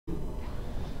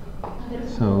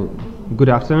So, good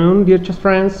afternoon, dear chess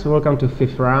friends. Welcome to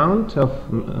fifth round of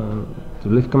the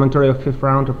live commentary of fifth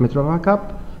round of Mitropa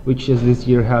Cup, which is this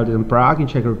year held in Prague, in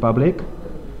Czech Republic.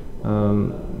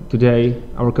 Today,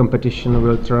 our competition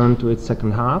will turn to its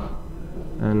second half,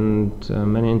 and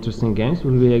many interesting games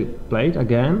will be played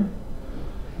again.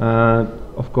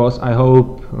 Of course, I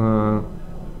hope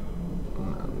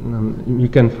you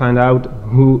can find out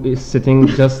who is sitting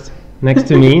just next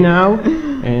to me now.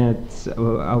 It's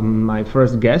my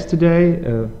first guest today,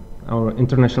 our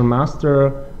international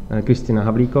master, Kristina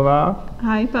Havlíková.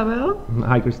 Hi, Pavel.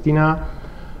 Hi, Kristina.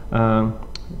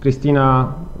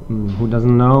 Kristina, who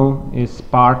doesn't know, is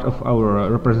part of our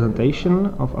representation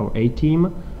of our A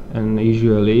team, and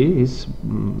usually is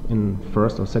in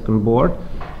first or second board.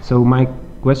 So my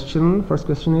first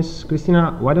question is,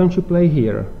 Kristina, why don't you play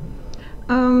here?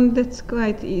 That's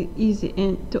quite easy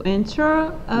to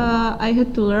answer. I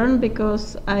had to learn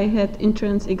because I had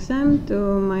entrance exam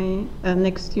to my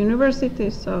next university,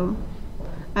 so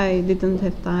I didn't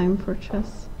have time for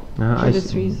chess for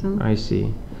this reason. I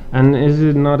see. And is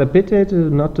it not a pity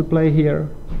not to play here?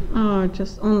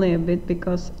 Just only a bit,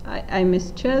 because I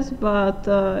miss chess, but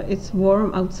it's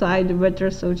warm outside the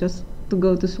weather, so just to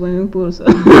go to swimming pool. So.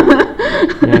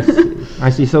 Yes, I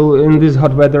see. So in this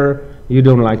hot weather, you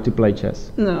don't like to play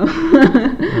chess? No,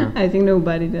 yeah. I think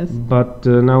nobody does. But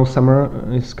now summer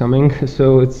is coming,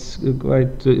 so it's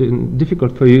quite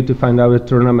difficult for you to find out a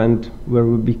tournament where it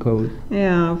will be cold.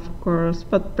 Yeah, of course.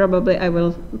 But probably I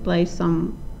will play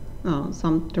some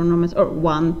tournaments, or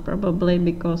one probably,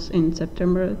 because in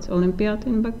September it's Olympiad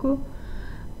in Baku.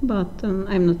 But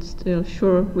I'm not still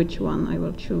sure which one I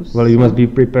will choose. Well, you must be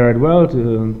prepared well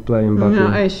to play in Baku. No,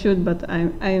 I should, but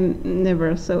I'm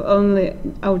never. So only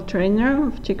our trainer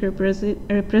of Czech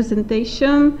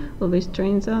representation always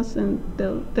trains us and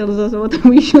tells us what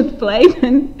we should play,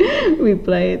 and we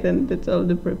play it, and that's all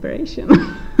the preparation.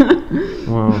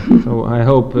 Wow, so I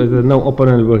hope that no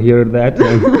opponent will hear that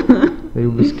and they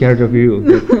will be scared of you.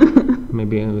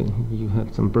 Maybe you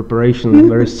had some preparation,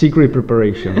 very secret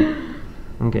preparation.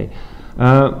 Okay.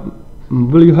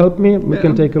 Will you help me? We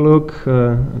can take a look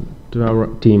to our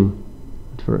team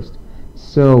at first.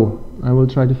 So, I will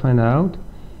try to find out.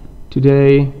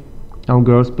 Today, our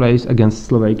girls plays against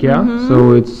Slovakia.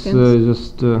 So, it's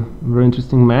just a very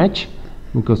interesting match,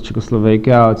 because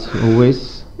Czechoslovakia, it's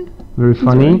always very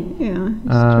funny. Yeah,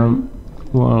 it's true.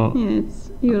 Well, yeah,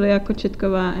 it's Julia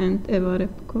Kočetková and Eva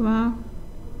Repková,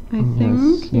 I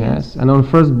think. Yes. And on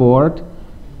first board,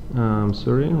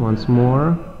 once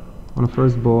more, on the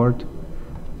first board,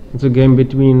 it's a game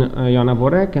between Jana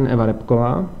Borek and Eva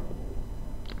Repková.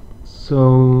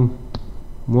 So,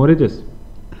 what it is?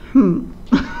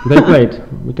 They played.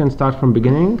 We can start from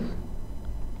beginning.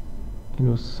 It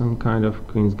was some kind of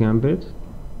Queen's Gambit.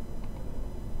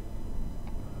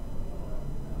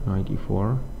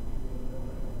 94.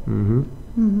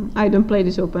 I don't play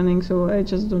this opening, so I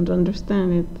just don't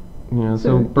understand it. Yeah,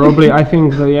 so probably I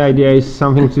think the idea is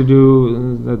something to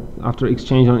do that after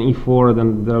exchange on e4,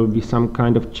 then there will be some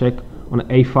kind of check on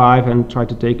a5 and try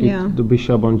to take it the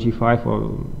bishop on g5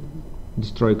 or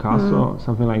destroy castle or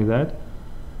something like that.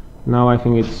 Now I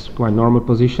think it's quite normal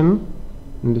position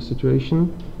in this situation.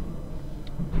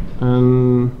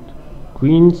 And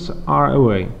queens are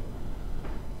away.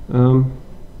 Who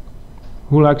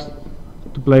likes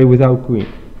to play without queen?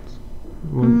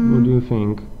 What do you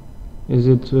think? Is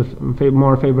it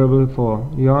more favorable for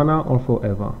Joanna or for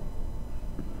Eva?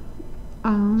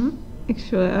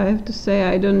 Actually, I have to say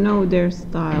I don't know their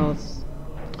styles.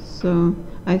 So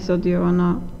I thought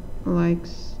Joanna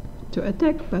likes to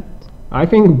attack, but I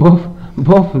think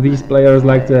both these players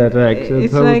like to attack.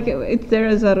 It's like it's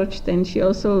Teresa Rochstein. She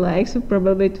also likes. So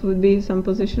probably it would be some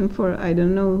position for, I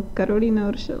don't know, Karolina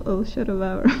or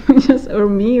Sharová, or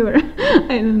me, or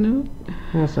I don't know.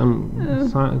 Yes,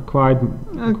 quiet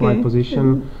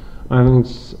position. I think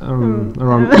it's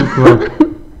around equal.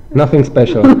 Nothing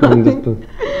special.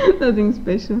 Nothing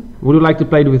special. Would you like to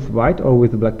play it with white or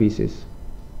with black pieces?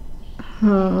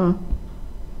 I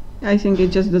think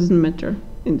it just doesn't matter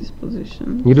in this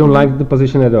position. You don't like the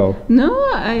position at all? No,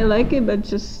 I like it, but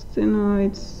just,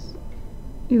 it's,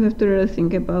 you have to really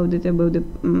think about it, about the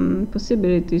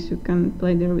possibilities you can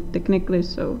play there technically,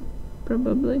 so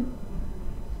probably.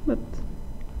 But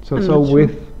so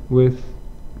with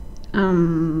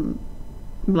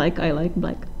black, I like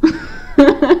black.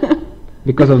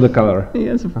 Because of the color.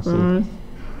 Yes, of course.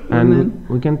 And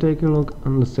we can take a look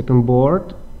on the second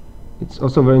board. It's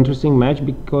also a very interesting match,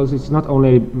 because it's not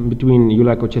only between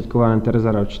Julia Kočetková and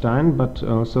Teresa Rochstein, but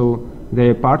also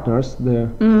their partners. They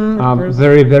are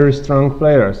very, very strong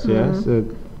players. Yes,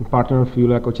 partner of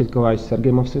Julia Kochetkova is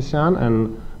Sergei Movsesyan,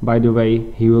 and by the way,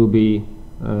 he will be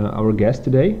our guest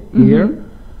today here.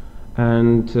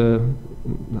 And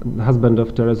the husband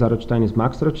of Teresa Rothstein is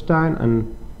Max Rothstein,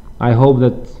 and I hope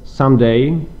that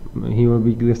someday he will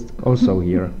be guest also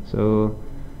here. So,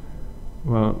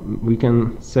 well, we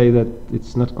can say that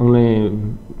it's not only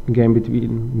a game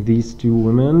between these two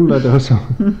women, but also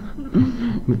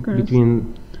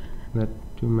between that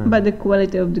two men. But the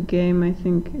quality of the game, I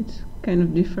think, it's kind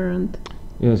of different.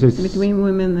 Yes, it's between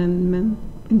women and men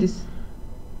in this.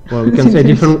 Well, we can say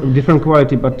different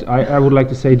quality, but I would like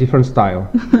to say different style.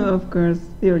 Of course,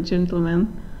 you're a gentleman.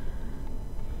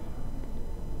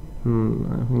 I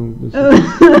think this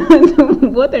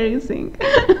What are you saying?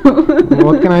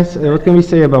 what can I say? What can we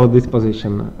say about this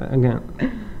position? Again,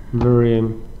 very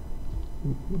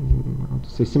how to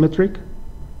say, symmetric.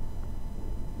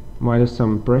 While there's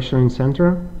some pressure in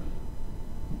center,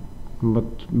 but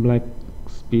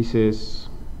black's pieces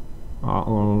are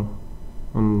all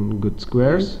on good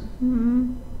squares.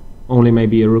 Only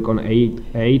maybe a rook on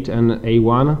a8 and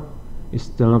a1 is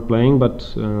still not playing,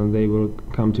 but they will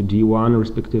come to d1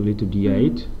 respectively to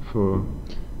d8 for.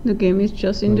 The game is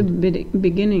just in the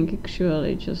beginning.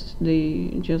 Actually,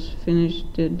 they just finished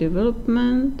the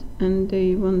development and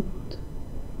they want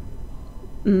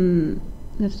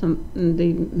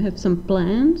they have some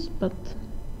plans, but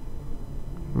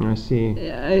I see.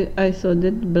 I thought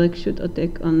that black should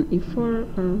attack on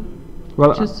e4 or.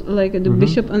 Well, just like the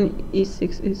bishop on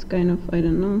e6 is kind of, I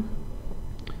don't know.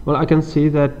 Well, I can see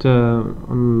that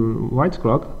on white's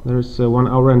clock there's 1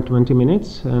 hour and 20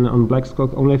 minutes, and on black's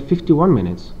clock only 51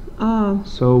 minutes. Ah.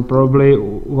 So probably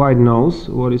white knows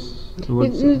what's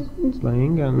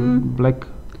playing, and black.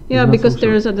 Yeah, because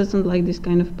Teresa doesn't like this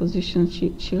kind of position.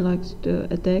 She likes to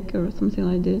attack or something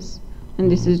like this,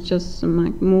 and this is just some,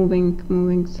 like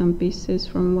moving some pieces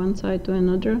from one side to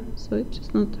another. So it's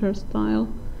just not her style,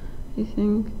 I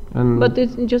think. But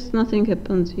it's just nothing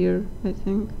happens here, I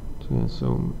think. Yeah,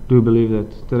 so do you believe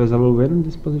that Teresa will win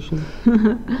this position?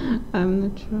 I'm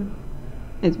not sure.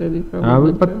 It will be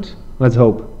probably. But let's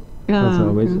hope. Yeah, let's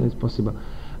hope it's possible.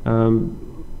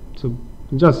 So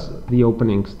just the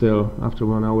opening still after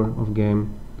 1 hour of game.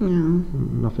 Yeah.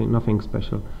 Nothing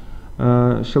special.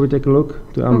 Shall we take a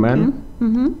look to our men?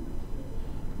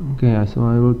 Okay, so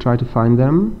I will try to find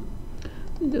them.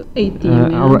 The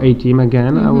A-team, our A-team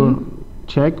again. I will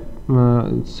check.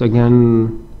 It's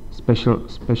again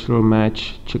special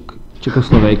match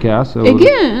Czechoslovakia. So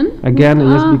again,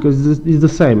 yes, because this is the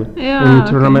same in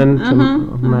tournament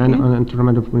of men and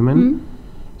tournament of women.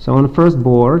 So on the first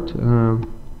board,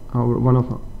 one of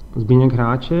Zbigněk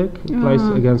Hráček plays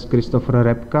against Christopher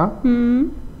Repka.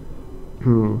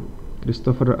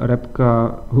 Christopher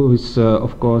Repka, who is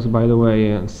of course, by the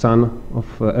way, son of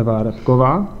Eva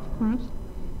Repkova. Of course.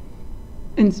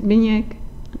 And Zbigněk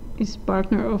is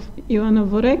partner of Ivana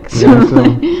Vorek, so,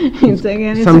 it's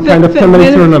again some kind of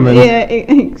family tournament. Yeah.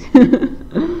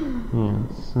 Yeah.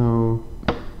 So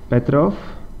Petrov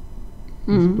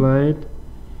is played.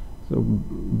 So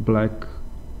black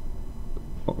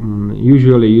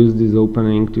usually use this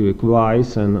opening to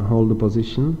equalize and hold the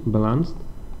position balanced.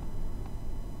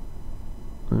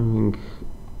 I think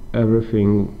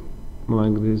everything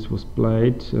like this was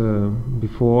played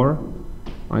before.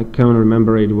 I can't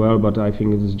remember it well, but I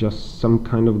think it is just some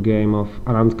kind of game of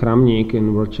Arant Kramnik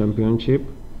in World Championship.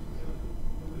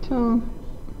 So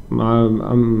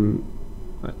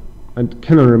I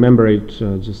cannot remember it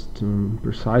just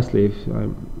precisely if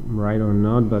I'm right or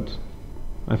not, but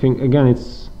I think again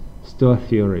it's still a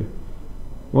theory.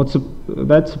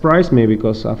 That surprised me,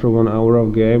 because after 1 hour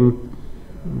of game,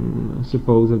 I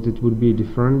suppose that it would be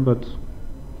different, but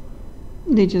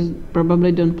they just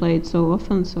probably don't play it so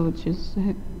often, so it's just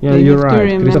yeah, you're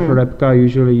right. Christopher Repka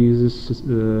usually uses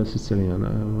Sicilian,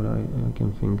 what I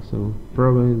can think. So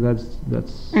probably that's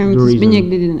and the reason. Zbigněk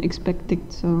didn't expect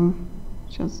it, so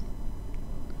just.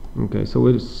 Okay, so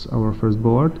it's our first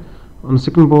board. On the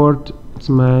second board, it's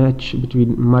a match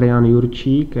between Marian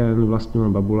Jurčík and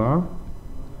Vlastimil Babula.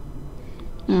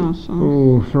 Yeah,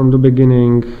 so from the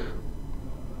beginning,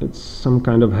 it's some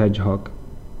kind of hedgehog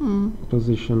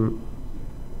position.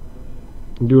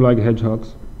 Do you like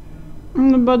hedgehogs?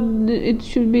 But it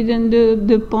should be then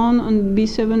the pawn on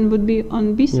b7 would be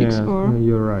on b6, yeah, or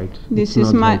you're right. This it's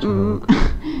is not my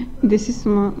this is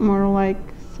more like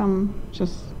some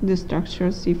just the structure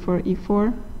c4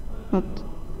 e4, but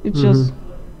it's just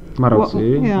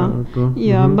Marozzi.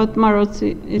 Yeah, but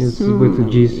Marozzi is with the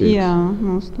g6. Yeah,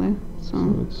 mostly.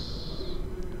 So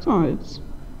it's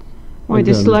white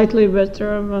is slightly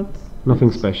better, but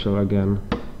nothing special again.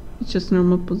 It's just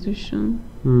normal position.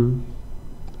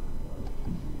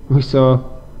 We saw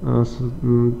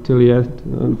till yet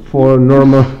 4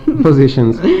 normal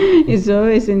positions. It's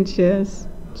always in chess.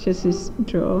 Chess is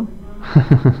draw.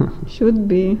 Should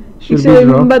be. Should be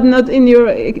draw. But not in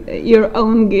your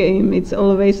own game. It's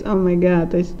always, oh my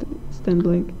god, I stand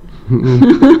like.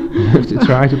 You have to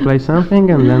try to play something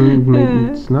and then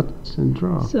maybe it's not a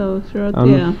draw. So third,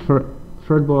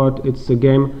 third board, it's a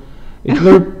game. It's a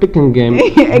very picking game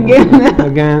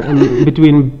again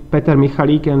between Petr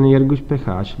Michalík and Jirguš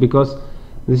Pecháč, because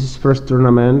this is first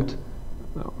tournament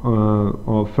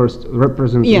or first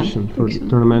representation for the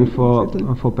tournament for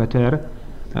Petr.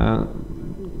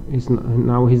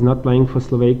 Now he's not playing for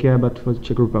Slovakia but for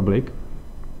Czech Republic.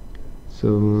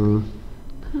 So.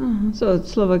 So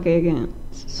it's Slovakia again.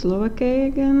 Slovakia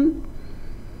again.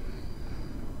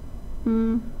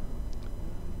 Some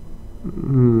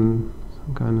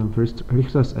kind of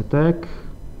Richter's attack.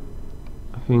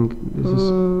 I think this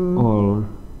is all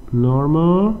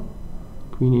normal.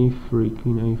 Queen e3,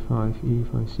 Queen a5,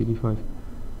 e5, cd5.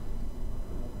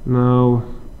 Now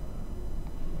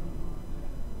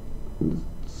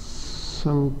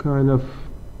some kind of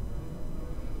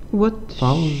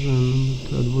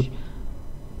thousand.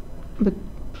 But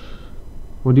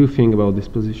what do you think about this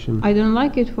position? I don't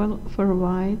like it for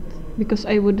white because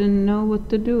I wouldn't know what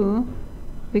to do,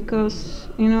 because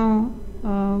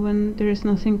when there is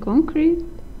nothing concrete,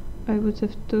 I would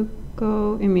have to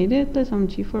go immediately some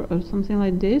g4 or something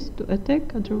like this to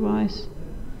attack. Otherwise,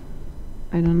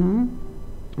 I don't know.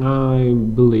 I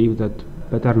believe that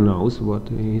Petr knows what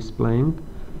he is playing.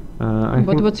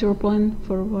 But what's your plan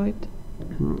for white?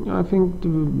 I think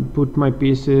to put my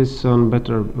pieces on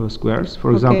better squares.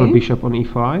 For example, bishop on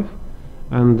e5,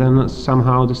 and then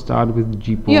somehow to start with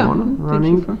g pawn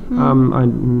running.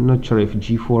 I'm not sure if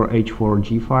g4, h4,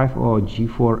 g5 or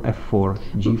g4, f4,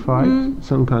 g5,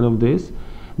 some kind of this,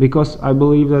 because I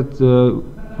believe that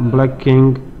black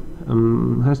king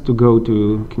has to go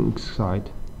to king's side.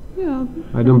 Yeah.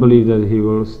 I don't believe that he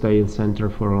will stay in center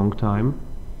for a long time.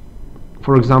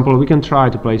 For example, we can try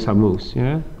to play some moves.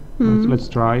 Yeah. Let's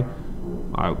try.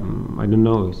 I don't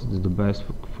know if it's the best.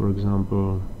 For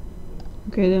example.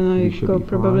 Okay, then I go e5.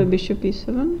 Probably bishop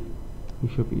e7.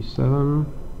 Bishop e7.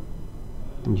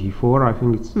 G4. I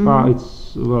think it's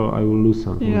well. I will lose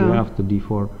something after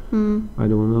d4. I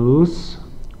don't want to lose.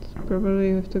 So probably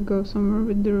you have to go somewhere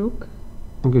with the rook.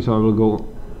 Okay, so I will go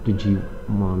to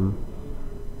g1.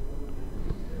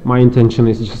 My intention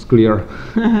is just clear.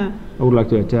 I would like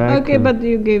to attack. Okay, but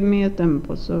you gave me a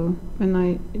tempo, so when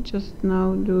I just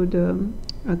now do the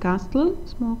castle,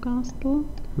 small castle.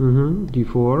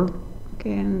 d4.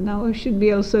 Okay, and now I should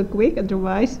be also quick,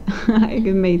 otherwise I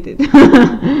can mate it. Yes.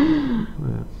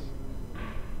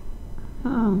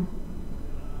 Oh.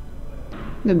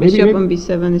 The bishop on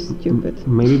b7 is stupid.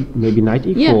 Maybe knight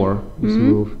e4 is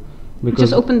move. Because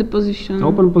just open the position.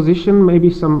 Open position,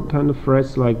 maybe some kind of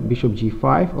threats like bishop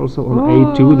g5. Also on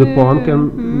a2, the pawn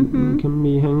can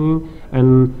be hanging.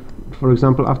 And for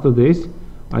example, after this,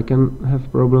 I can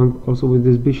have problem also with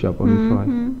this bishop on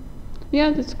e5.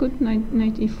 Yeah, that's good.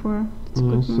 Knight e4. That's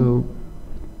good. So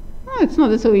it's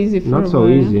not so easy for not so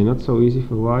easy. Not so easy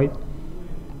for white.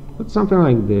 But something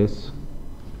like this.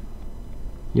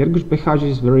 Jirguš Pecháč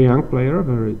is a very young player,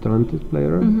 very talented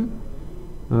player.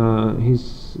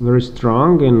 He's very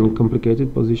strong in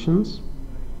complicated positions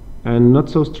and not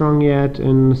so strong yet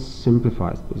in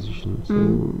simplified positions. So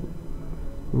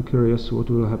I'm curious what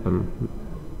will happen.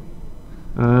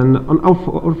 And on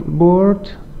our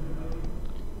board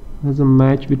there's a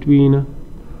match between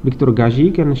Viktor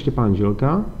Gažík and Štěpán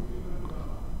Žilka.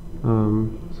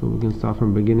 So we can start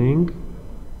from beginning.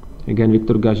 Again,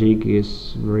 Viktor Gažík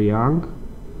is very young.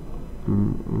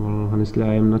 Well, honestly,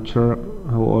 I am not sure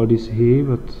how old is he,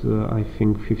 but I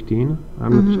think 15.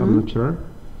 I'm not sure.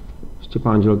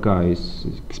 Štěpán Žilka is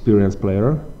experienced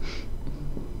player.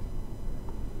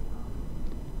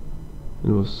 It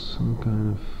was some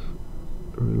kind of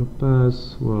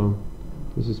Lopez. Well,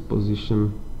 this is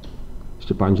position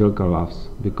Štěpán Žilka loves,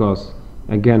 because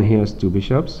again he has 2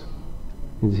 bishops.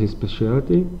 It's his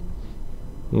specialty.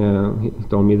 Yeah, he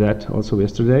told me that also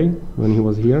yesterday when he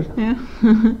was here. Yeah.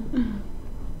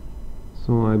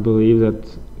 So I believe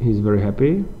that he's very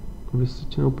happy with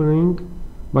such an opening.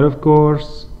 But of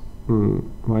course,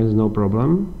 why is no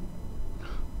problem?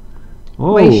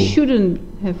 Oh, why shouldn't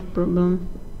have problem?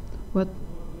 What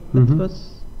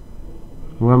was?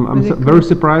 Well, I'm very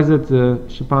surprised that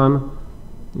Štěpán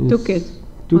took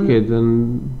it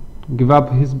and give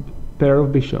up his pair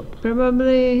of bishops.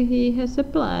 Probably he has a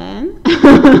plan.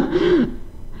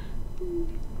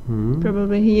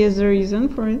 Probably he has a reason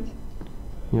for it.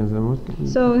 Yes,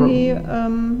 so he,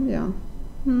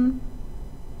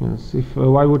 Yes, if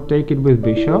I would take it with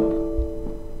bishop,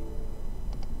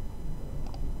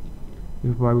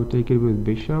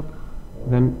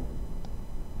 then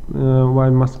white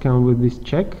must come with this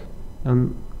check,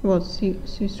 and What,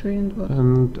 c3 and what?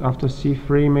 and after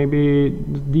c3 maybe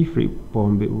the d3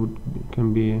 pawn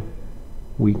can be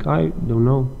weak. I don't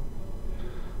know.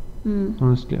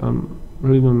 Honestly, I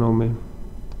really don't know. Maybe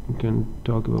we can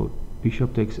talk about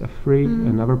bishop takes f3,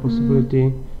 another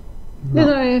possibility. Then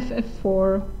I have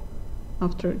f4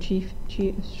 after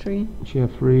g3.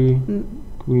 Gf3,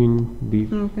 queen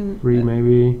b3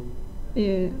 maybe.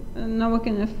 Yeah, and now I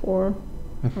can f4.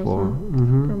 F4.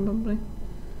 also, probably.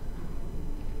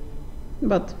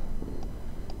 But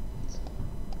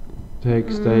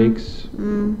takes,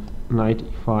 knight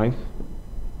e5,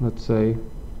 let's say.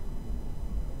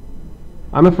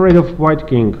 I'm afraid of white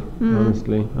king,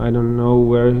 honestly. I don't know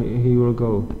where he will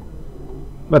go.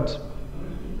 But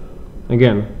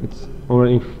again, it's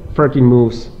already 13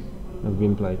 moves have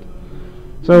been played.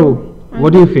 So,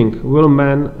 what do you think? Will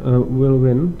man will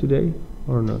win today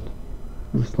or not?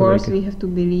 of course, we have to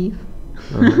believe.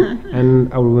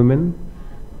 And our women?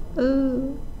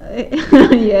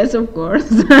 Yes, of course.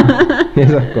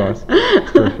 Yes, of course.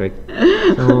 Perfect.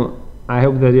 So I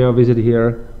hope that your visit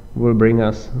here will bring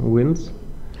us wins.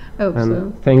 Hope And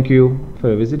so. thank you for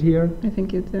your visit here. I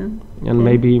think you too. And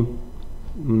maybe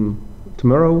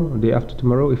tomorrow, or day after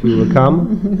tomorrow, if you will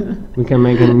come, we can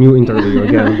make a new interview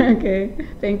again. Okay.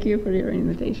 Thank you for your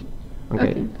invitation.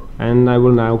 Okay. And I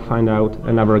will now find out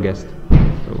another guest.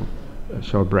 So a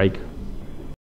short break.